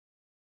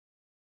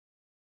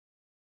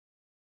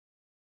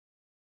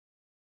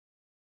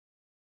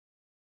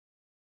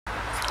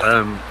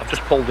I've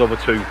just pulled over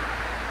to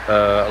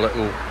a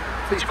little,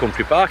 I think it's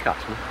country park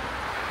actually,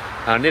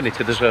 and in it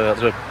there's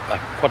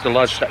quite a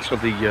large section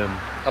of the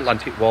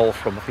Atlantic Wall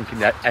from, I think, in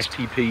the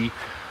STP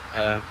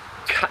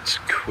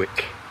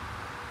Katwijk.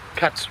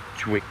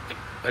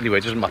 Anyway,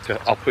 it doesn't matter.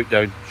 I'll put it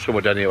down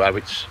somewhere down here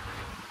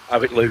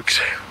how it looks.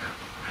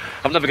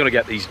 I'm never going to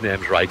get these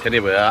names right.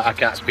 Anyway, I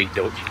can't speak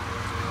Dutch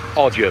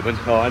or German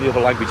or any other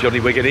language, only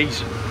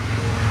Wiganese,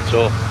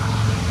 so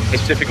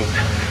it's difficult.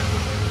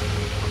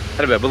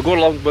 Anyway, we'll go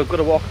along. We're going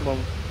to walk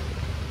along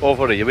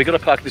over here. We're going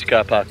to park this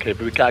car park here,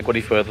 but we can't go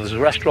any further. There's a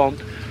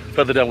restaurant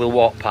further down. We'll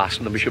walk past,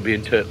 and then we should be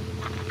into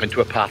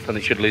a path, and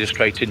it should lead us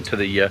straight into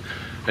the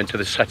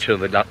section of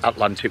the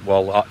Atlantic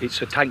Wall.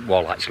 It's a tank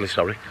wall, actually.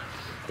 Sorry,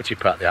 which is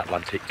part of the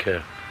Atlantic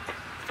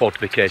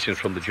fortifications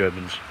from the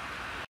Germans.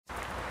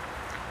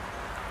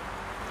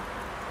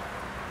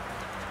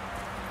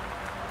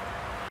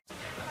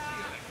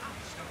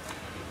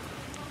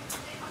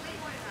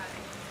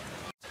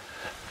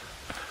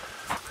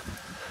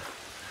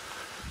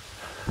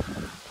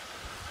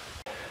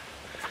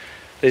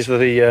 These are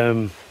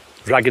the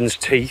dragon's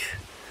teeth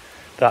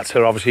that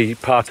are obviously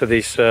part of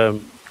this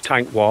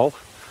tank wall.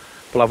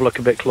 We'll have a look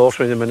a bit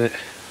closer in a minute.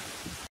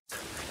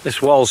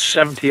 This wall's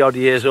 70 odd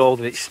years old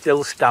and it's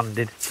still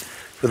standing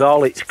with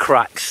all its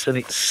cracks and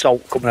its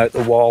salt coming out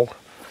the wall.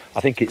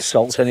 I think it's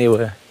salt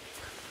anyway.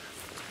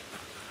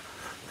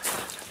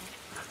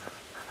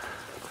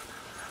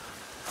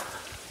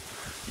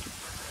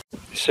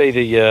 You see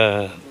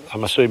the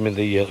I'm assuming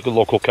the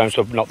local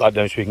council have knocked that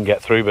down so we can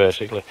get through,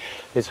 basically.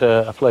 It's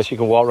a place you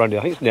can walk around.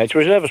 I think it's a nature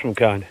reserve of some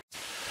kind.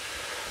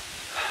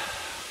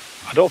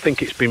 I don't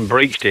think it's been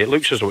breached here. It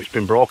looks as though it's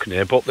been broken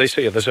here, but there's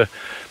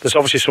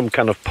obviously some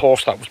kind of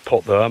post that was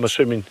put there. I'm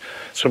assuming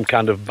some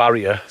kind of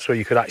barrier so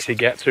you could actually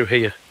get through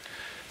here.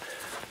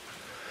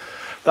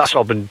 That's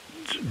all been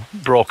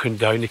broken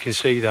down, you can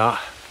see that.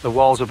 The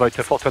wall's about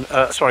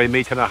a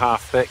metre and a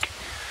half thick.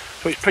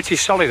 So it's pretty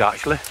solid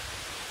actually.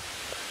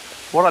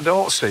 What I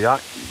don't see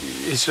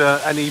is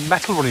any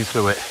metal running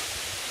through it.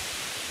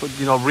 But,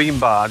 you know,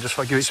 rebar, just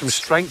to give it some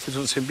strength, there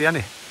doesn't seem to be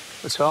any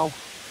at all.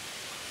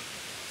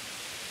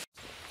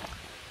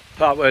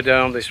 Partway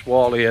down this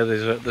wall here,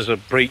 there's a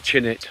breach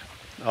in it,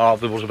 or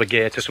there was a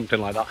gate or something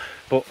like that.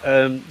 But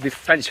they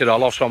fenced it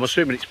all off, so I'm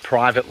assuming it's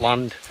private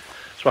land.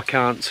 So I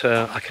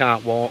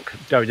can't walk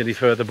down any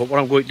further. But what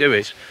I'm going to do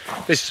is,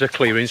 this is a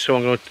clearing, so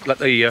I'm going to let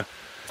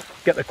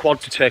get the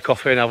quad to take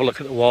off here and have a look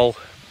at the wall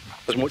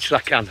as much as I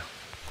can.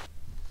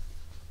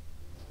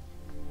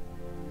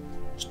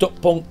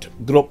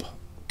 Stützpunktgruppe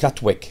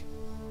Katwijk,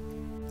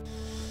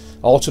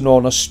 also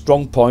known as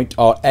Strong Point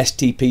or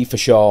STP for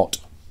short.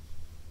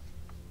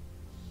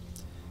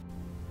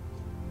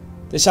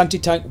 This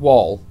anti-tank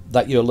wall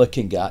that you're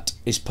looking at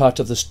is part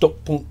of the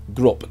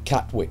Stützpunktgruppe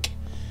Katwijk,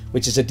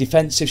 which is a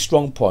defensive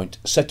strong point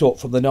set up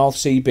from the North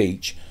Sea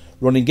beach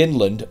running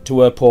inland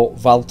to airport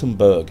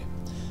Valkenburg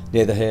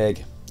near The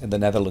Hague in the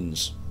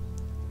Netherlands.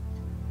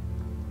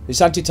 This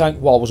anti-tank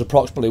wall was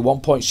approximately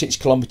 1.6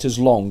 kilometres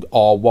long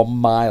or 1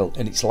 mile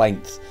in its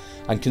length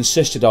and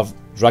consisted of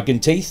dragon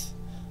teeth,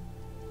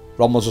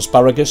 Rommel's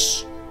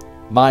asparagus,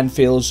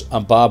 minefields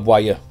and barbed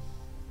wire.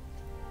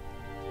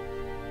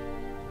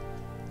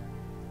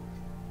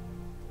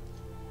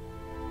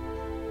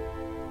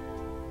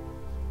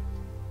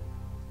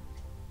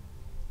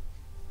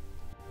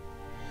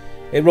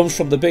 It runs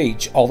from the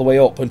beach all the way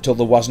up until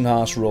the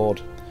Wazenhaus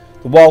Road.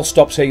 The wall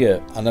stops here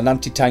and an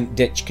anti-tank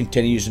ditch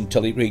continues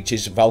until it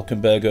reaches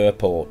Valkenburg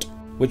Airport,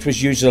 which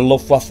was used as a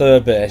Luftwaffe air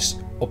base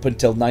up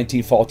until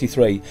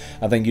 1943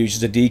 and then used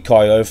as a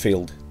decoy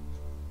airfield.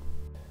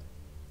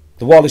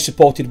 The wall is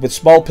supported with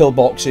small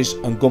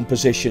pillboxes and gun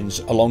positions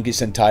along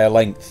its entire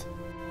length.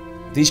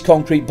 These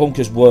concrete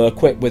bunkers were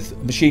equipped with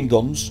machine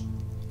guns,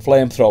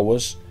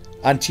 flamethrowers,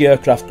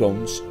 anti-aircraft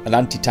guns and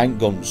anti-tank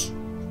guns.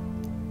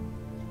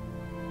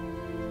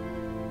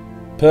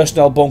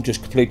 Personnel bunkers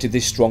completed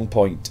this strong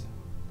point.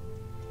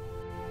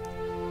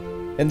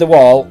 In the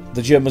wall,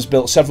 the Germans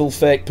built several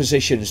fake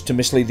positions to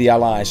mislead the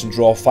Allies and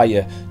draw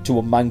fire to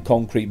unmanned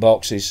concrete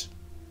boxes.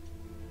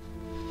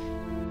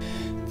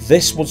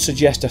 This would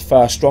suggest a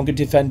far stronger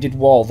defended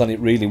wall than it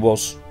really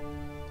was.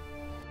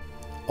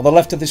 On the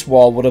left of this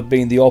wall would have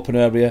been the open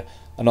area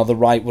and on the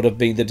right would have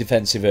been the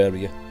defensive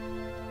area.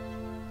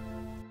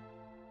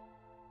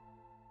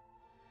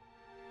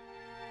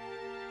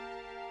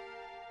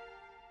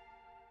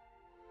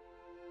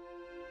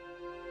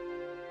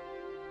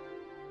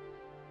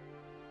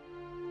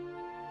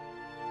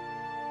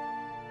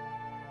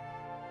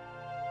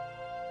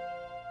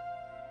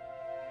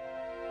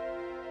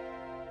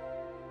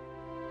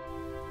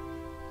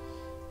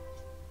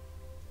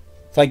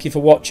 Thank you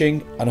for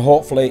watching and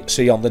hopefully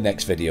see you on the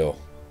next video.